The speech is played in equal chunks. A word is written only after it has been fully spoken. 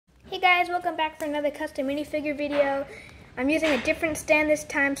guys, welcome back for another custom minifigure video. I'm using a different stand this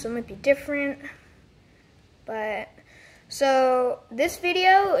time, so it might be different. So this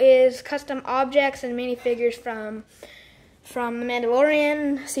video is custom objects and minifigures from the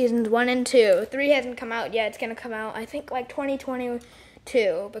Mandalorian seasons 1 and 2. 3 hasn't come out yet. It's gonna come out, I think, like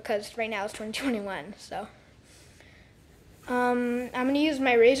 2022, because right now it's 2021. So I'm gonna use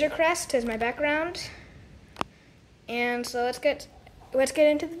my Razor Crest as my background, and so let's get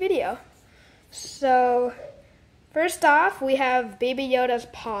into the video. So first off, we have Baby Yoda's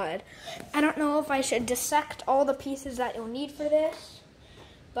pod. I don't know if I should dissect all the pieces that you'll need for this,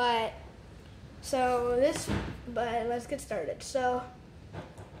 but let's get started. So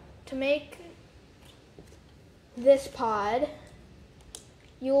to make this pod,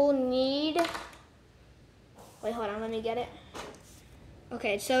 you'll need, wait, hold on, let me get it.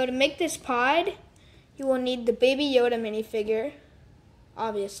 Okay, so to make this pod, you will need the Baby Yoda minifigure,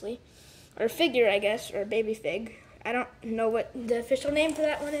 obviously, or figure, I guess, or baby fig. I don't know what the official name for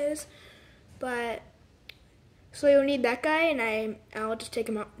that one is, but so you'll need that guy, and I'll just take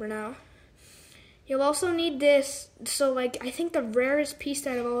him out for now. You'll also need this. So, like, I think the rarest piece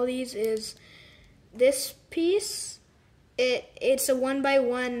out of all these is this piece. It's a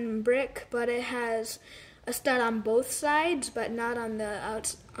 1x1 brick, but it has a stud on both sides, but not on the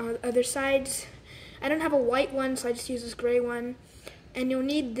other sides. I don't have a white one, so I just use this gray one. And you'll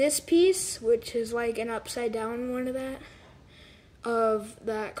need this piece, which is like an upside down one of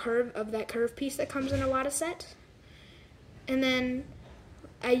that curve piece that comes in a lot of sets. And then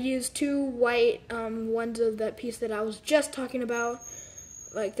I used 2 white ones of that piece that I was just talking about,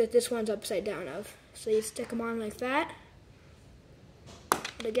 like that this one's upside down of. So you stick them on like that,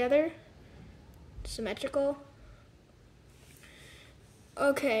 together, symmetrical.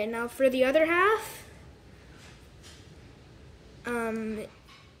 Okay, now for the other half,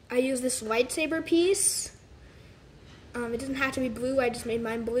 I use this lightsaber piece. It doesn't have to be blue. I just made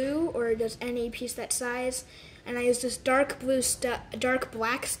mine blue, or just any piece that size. And I used this dark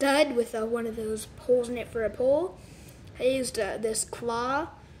black stud with one of those holes in it for a pole. I used this claw.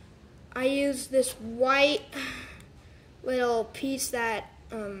 I used this white little piece that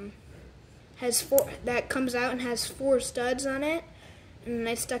that comes out and has 4 studs on it. And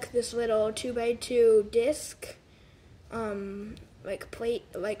I stuck this little 2x2 disc.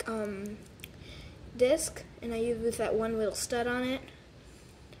 Disc, and I used with that one little stud on it.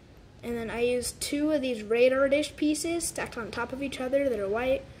 And then I used 2 of these radar dish pieces stacked on top of each other that are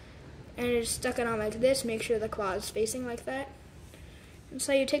white, and I just stuck it on like this, make sure the claw is facing like that. And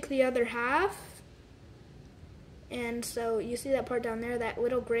so you take the other half, and so you see that part down there, that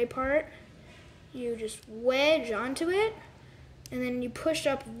little gray part, you just wedge onto it, and then you push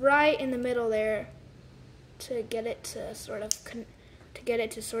up right in the middle there to get it to sort of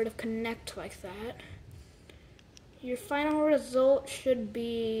connect like that. Your final result should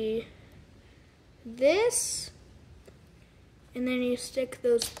be this, and then you stick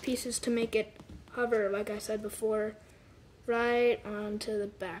those pieces to make it hover, like I said before, right onto the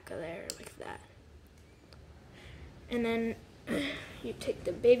back of there, like that. And then you take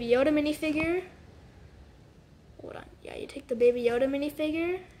the Baby Yoda minifigure. Hold on, yeah, you take the Baby Yoda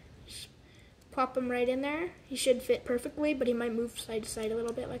minifigure, pop him right in there. He should fit perfectly, but he might move side to side a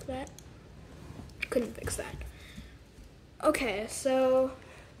little bit like that. Couldn't fix that. Okay, so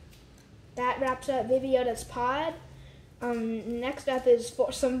that wraps up Baby Yoda's pod. Next up is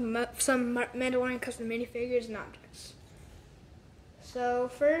for some Mandalorian custom minifigures and objects. So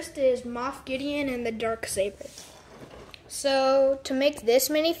first is Moff Gideon and the Darksaber. So to make this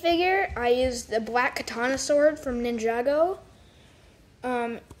minifigure, I used the black katana sword from Ninjago.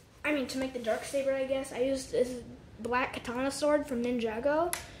 To make the Darksaber, I guess, I used this black katana sword from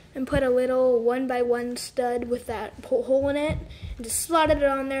Ninjago and put a little 1x1 stud with that hole in it and just slotted it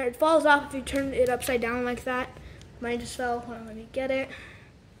on there. It falls off if you turn it upside down like that. Mine just fell. Hold on, let me get it.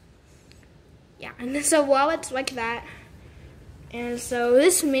 Yeah, and so while it's like that, and so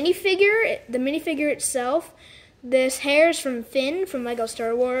this minifigure, the minifigure itself, this hair is from Finn from Lego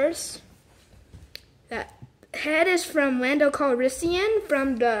Star Wars. That head is from Lando Calrissian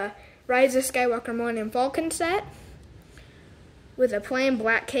from the Rise of Skywalker Millennium Falcon set, with a plain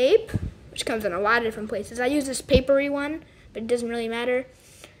black cape, which comes in a lot of different places. I use this papery one, but it doesn't really matter.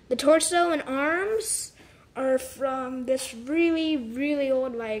 The torso and arms are from this really, really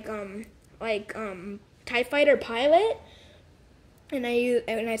old TIE Fighter pilot, and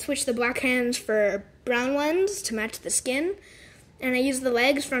I switched the black hands for brown ones to match the skin. And I use the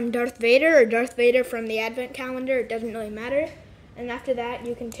legs from Darth Vader or Darth Vader from the Advent calendar. It doesn't really matter. And after that,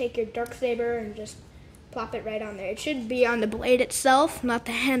 you can take your Darksaber and just plop it right on there. It should be on the blade itself, not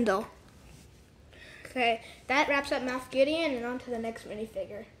the handle. Okay, that wraps up Moff Gideon, and on to the next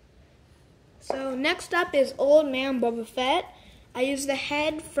minifigure. So next up is Old Man Boba Fett. I use the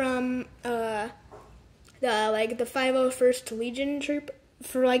head from the 501st Legion troop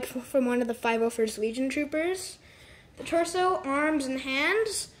from one of the 501st Legion troopers. The torso, arms, and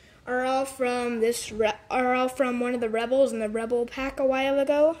hands are all from one of the rebels in the rebel pack a while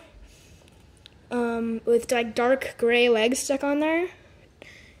ago. With like dark gray legs stuck on there.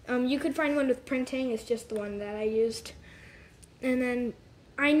 You could find one with printing. It's just the one that I used. And then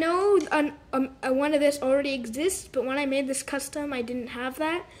I know one of this already exists, but when I made this custom, I didn't have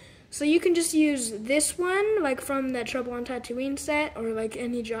that. So you can just use this one, like from the Trouble on Tatooine set, or like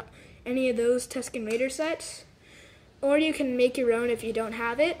any of those Tusken Raider sets. Or you can make your own if you don't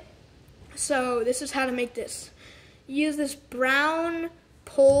have it. So this is how to make this. You use this brown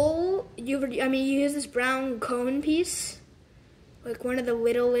pole. You use this brown cone piece, like one of the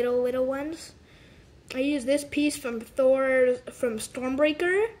little ones. I use this piece from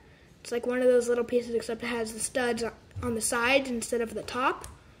Stormbreaker. It's like one of those little pieces, except it has the studs on the sides instead of the top.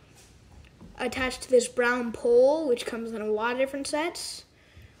 Attached to this brown pole, which comes in a lot of different sets,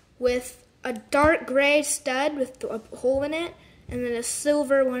 with a dark gray stud with a hole in it, and then a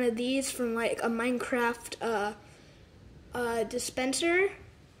silver one of these from like a Minecraft dispenser,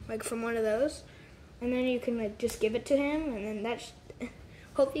 like from one of those. And then you can like just give it to him, and then that's.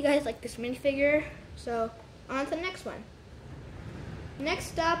 Hope you guys like this minifigure. So on to the next one.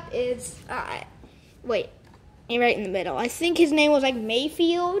 Next up is right in the middle. I think his name was like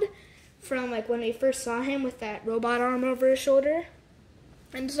Mayfield, from like when we first saw him with that robot arm over his shoulder.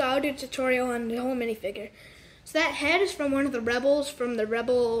 And so I'll do a tutorial on the whole minifigure. So that head is from one of the rebels from the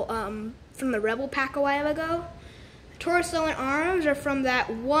rebel pack a while ago. The torso and arms are from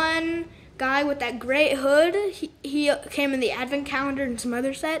that one guy with that great hood. He came in the Advent calendar and some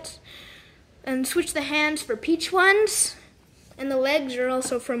other sets. And switch the hands for peach ones. And the legs are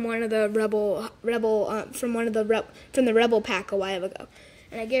also from one of the from the rebel pack a while ago.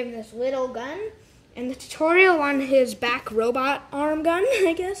 And I gave him this little gun. And the tutorial on his back robot arm gun,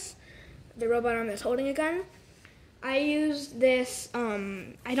 I guess, the robot arm that's holding a gun, I used this,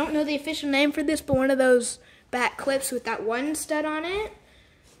 I don't know the official name for this, but one of those back clips with that one stud on it.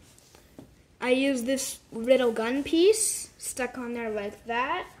 I used this little gun piece stuck on there like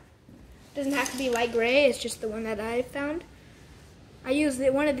that. Doesn't have to be light gray, it's just the one that I found. I used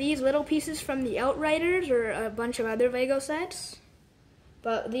one of these little pieces from the Outriders or a bunch of other Lego sets.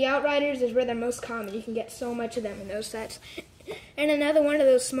 But the Outriders is where they're most common. You can get so much of them in those sets. And another one of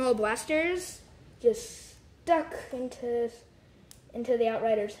those small blasters just stuck into the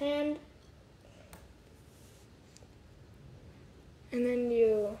Outrider's hand. And then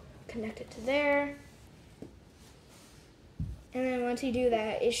you connect it to there. And then once you do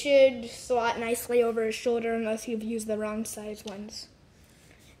that, it should slot nicely over his shoulder unless you've used the wrong size ones.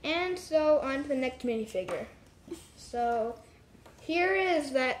 And so on to the next minifigure. So here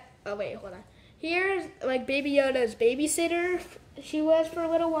is that, oh wait, hold on. Here's like Baby Yoda's babysitter. She was for a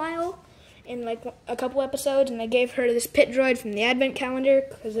little while in like a couple episodes, and I gave her this pit droid from the Advent calendar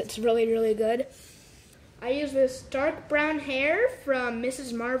because it's really, really good. I use this dark brown hair from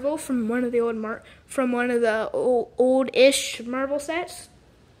Mrs. Marvel from one of the old-ish Marvel sets.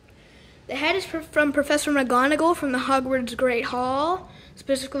 The head is from Professor McGonagall from the Hogwarts Great Hall,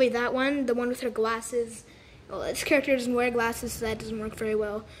 specifically that one, the one with her glasses. Well, this character doesn't wear glasses, so that doesn't work very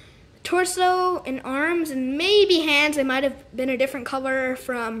well. The torso and arms and maybe hands, they might have been a different color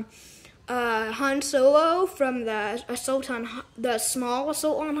from Han Solo from the small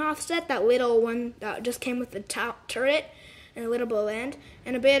Assault on Hoth set, that little one that just came with the turret and a little bow end,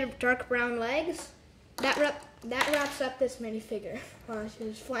 and a bit of dark brown legs. That wraps up this minifigure. Wow, she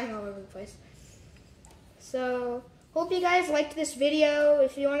was flying all over the place. So, hope you guys liked this video.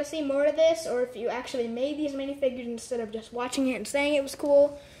 If you want to see more of this, or if you actually made these minifigures instead of just watching it and saying it was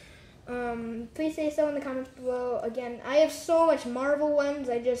cool, please say so in the comments below. Again, I have so much Marvel ones.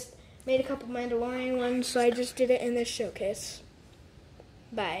 I just made a couple Mandalorian ones, so I just did it in this showcase.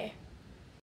 Bye.